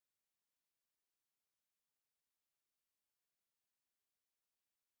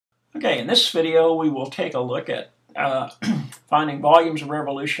Okay, in this video we will take a look at finding volumes of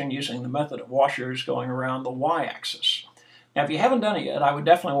revolution using the method of washers going around the y-axis. Now if you haven't done it yet, I would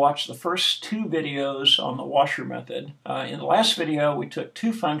definitely watch the first two videos on the washer method. In the last video we took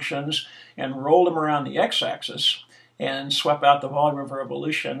two functions and rolled them around the x-axis and swept out the volume of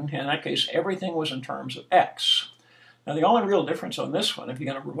revolution. In that case everything was in terms of x. Now the only real difference on this one, if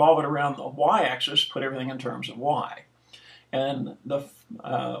you're going to revolve it around the y-axis, put everything in terms of y. And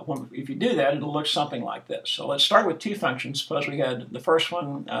if you do that, it'll look something like this. So let's start with two functions. Suppose we had the first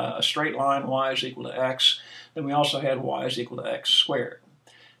one, a straight line, y is equal to x. Then we also had y is equal to x squared.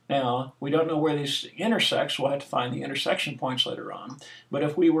 Now, we don't know where these intersect, so we'll have to find the intersection points later on. But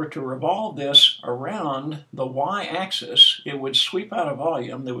if we were to revolve this around the y-axis, it would sweep out a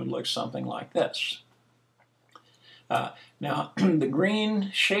volume that would look something like this. Now, the green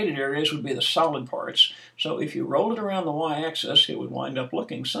shaded areas would be the solid parts. So if you roll it around the y-axis, it would wind up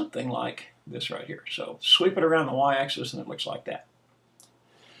looking something like this right here. So sweep it around the y-axis and it looks like that.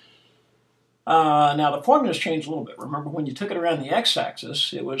 Now the formula's changed a little bit. Remember when you took it around the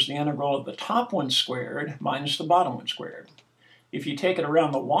x-axis, it was the integral of the top one squared minus the bottom one squared. If you take it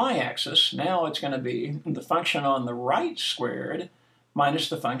around the y-axis, now it's going to be the function on the right squared minus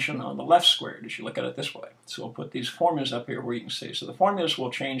the function on the left squared, as you look at it this way. So we'll put these formulas up here where you can see. So the formulas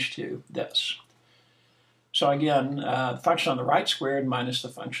will change to this. So again, the function on the right squared minus the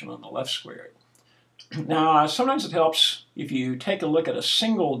function on the left squared. Now, sometimes it helps if you take a look at a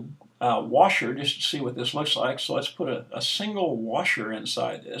single washer just to see what this looks like. So let's put a single washer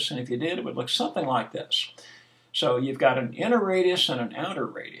inside this, and if you did, it would look something like this. So you've got an inner radius and an outer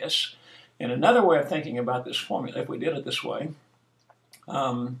radius. And another way of thinking about this formula, if we did it this way,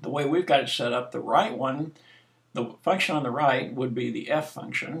 the way we've got it set up, the right one, the function on the right would be the f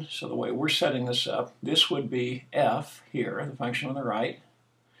function. So the way we're setting this up, this would be f here, the function on the right.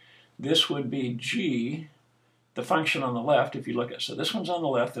 This would be g, the function on the left, if you look at it. So this one's on the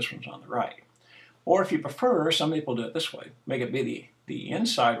left, this one's on the right. Or if you prefer, some people do it this way, make it be the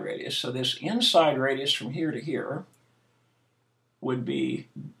inside radius. So this inside radius from here to here would be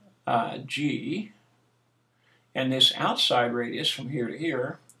g, and this outside radius from here to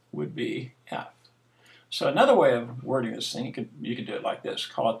here would be f. So another way of wording this thing, you could do it like this.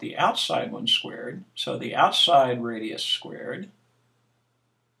 Call it the outside one squared. So the outside radius squared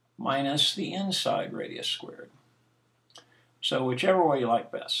minus the inside radius squared. So whichever way you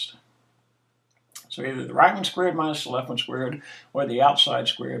like best. So either the right one squared minus the left one squared, or the outside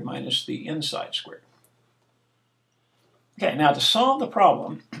squared minus the inside squared. Okay, now to solve the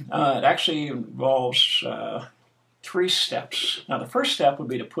problem, it actually involves three steps. Now the first step would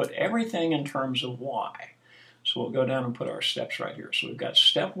be to put everything in terms of y. So we'll go down and put our steps right here. So we've got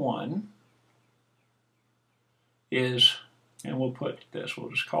step one is, and we'll put this,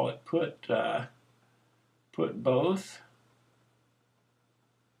 we'll just call it put both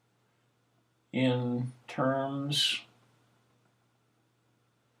in terms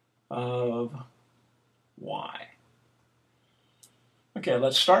of y. Okay,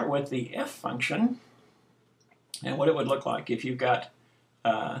 let's start with the f function. And what it would look like if you've got,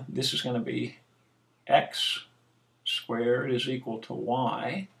 this is going to be x squared is equal to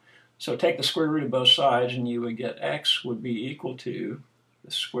y. So take the square root of both sides and you would get x would be equal to the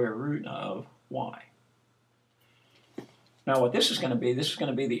square root of y. Now what this is going to be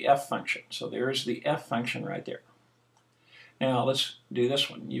the f function. So there's the f function right there. Now let's do this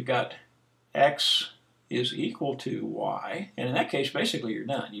one. You've got x is equal to y, and in that case basically you're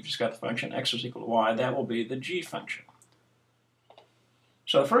done. You've just got the function x is equal to y. That will be the g function.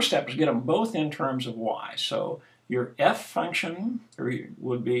 So the first step is get them both in terms of y. So your f function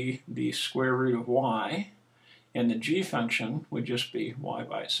would be the square root of y, and the g function would just be y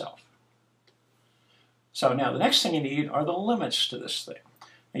by itself. So now the next thing you need are the limits to this thing.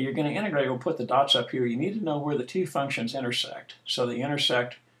 Now you're going to integrate, we'll put the dots up here. You need to know where the two functions intersect. So they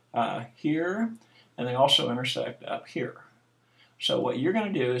intersect here, and they also intersect up here. So what you're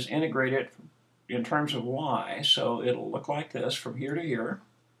going to do is integrate it in terms of y, so it'll look like this from here to here,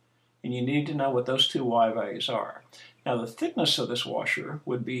 and you need to know what those two y values are. Now the thickness of this washer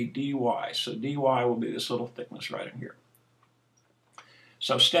would be dy, so dy will be this little thickness right in here.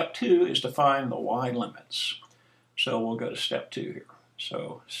 So step two is to find the y limits. So we'll go to step two here.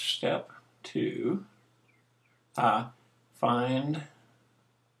 So step two, find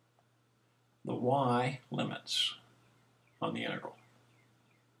the y limits on the integral.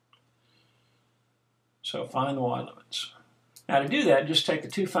 So find the y limits. Now to do that, just take the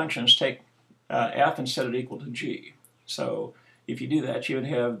two functions, take f and set it equal to g. So if you do that, you would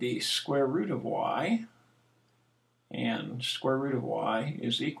have the square root of y and square root of y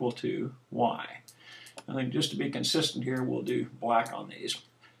is equal to y. I think just to be consistent here, we'll do black on these.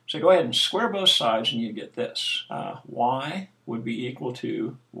 So go ahead and square both sides and you get this. Y would be equal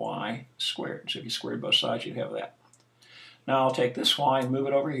to y squared. So if you squared both sides, you'd have that. Now I'll take this y and move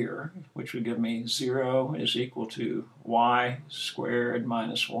it over here, which would give me 0 is equal to y squared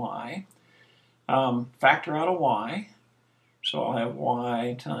minus y. Factor out a y, so I'll have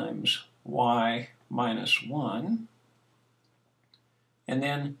y times y minus 1. And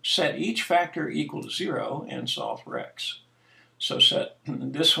then set each factor equal to 0 and solve for x. So set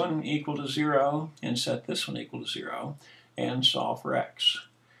this one equal to 0 and set this one equal to 0 and solve for x.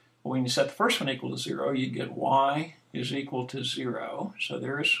 When you set the first one equal to 0, you get y is equal to 0. So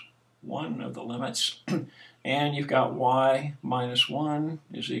there's one of the limits. And you've got y minus 1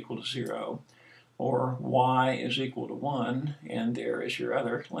 is equal to 0, or y is equal to 1, and there is your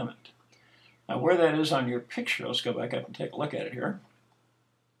other limit. Now where that is on your picture, let's go back up and take a look at it here.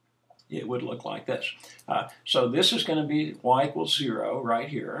 It would look like this. So this is going to be y equals 0 right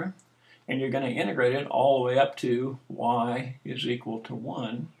here, and you're going to integrate it all the way up to y is equal to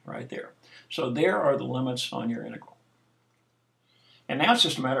 1 right there. So there are the limits on your integral. And now it's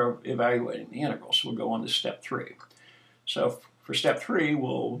just a matter of evaluating the integral. So we'll go on to step 3. So for step 3,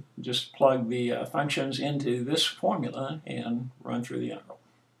 we'll just plug the functions into this formula and run through the integral.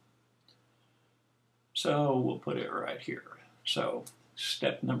 So we'll put it right here. So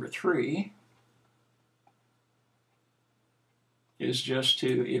step number 3 is just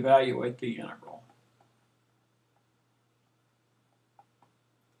to evaluate the integral.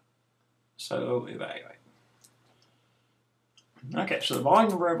 So evaluate. Okay, so the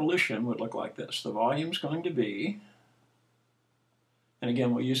volume of revolution would look like this. The volume is going to be, and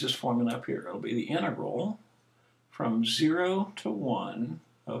again we'll use this formula up here, it'll be the integral from 0 to 1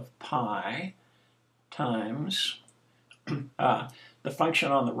 of pi times the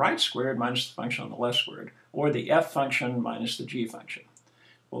function on the right squared minus the function on the left squared, or the f function minus the g function.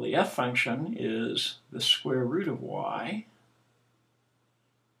 Well, the f function is the square root of y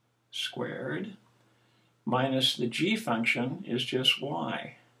squared, minus the g function is just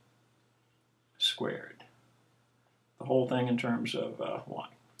y squared. The whole thing in terms of y.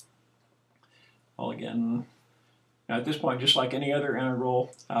 Well, again, now at this point, just like any other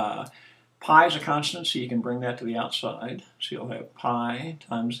integral, pi is a constant, so you can bring that to the outside. So you'll have pi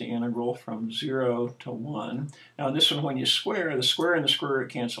times the integral from 0 to 1. Now in this one, when you square, the square and the square root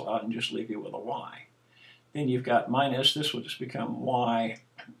cancel out and just leave you with a y. Then you've got minus, this will just become y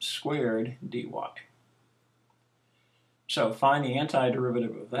squared dy. So find the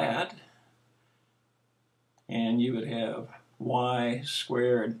antiderivative of that, and you would have y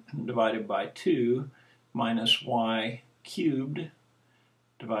squared divided by 2 minus y cubed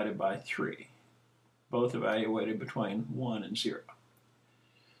divided by 3, both evaluated between 1 and 0.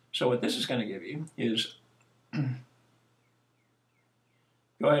 So what this is going to give you is, go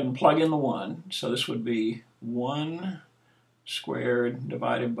ahead and plug in the 1. So this would be 1 squared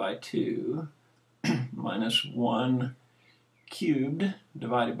divided by 2 minus 1 cubed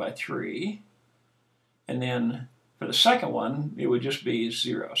divided by 3. And then for the second one, it would just be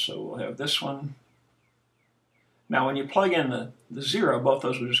 0. So we'll have this one. Now when you plug in the 0, both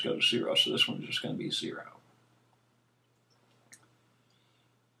those will just go to 0. So this one's just going to be 0.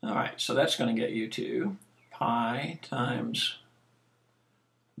 All right, so that's going to get you to pi times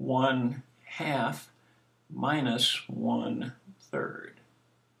 1/2 minus 1/3.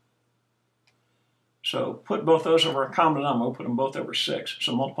 So put both those over a common denominator, put them both over 6.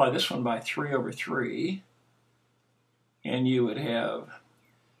 So multiply this one by 3 over 3, and you would have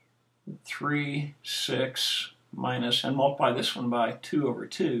 3, 6, minus, and multiply this one by 2 over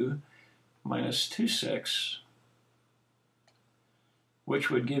 2, minus 2, 6, which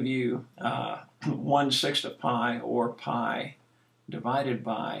would give you 1/6 of pi, or pi divided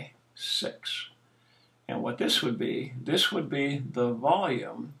by 6. And what this would be the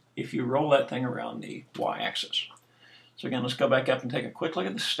volume if you roll that thing around the y-axis. So again, let's go back up and take a quick look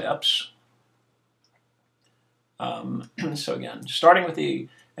at the steps. So again, starting with the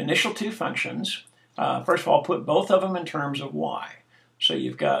initial two functions, first of all, put both of them in terms of y. So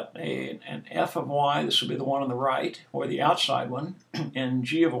you've got an f of y, this will be the one on the right, or the outside one, and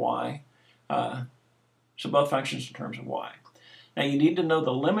g of y, so both functions in terms of y. Now you need to know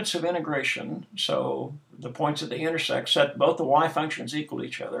the limits of integration, so the points that they intersect, set both the y functions equal to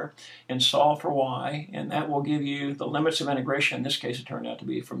each other, and solve for y, and that will give you the limits of integration. In this case, it turned out to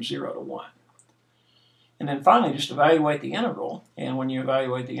be from 0 to 1. And then finally, just evaluate the integral, and when you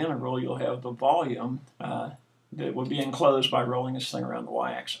evaluate the integral, you'll have the volume that will be enclosed by rolling this thing around the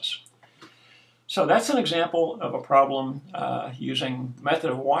y-axis. So that's an example of a problem using method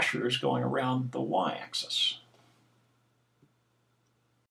of washers going around the y-axis.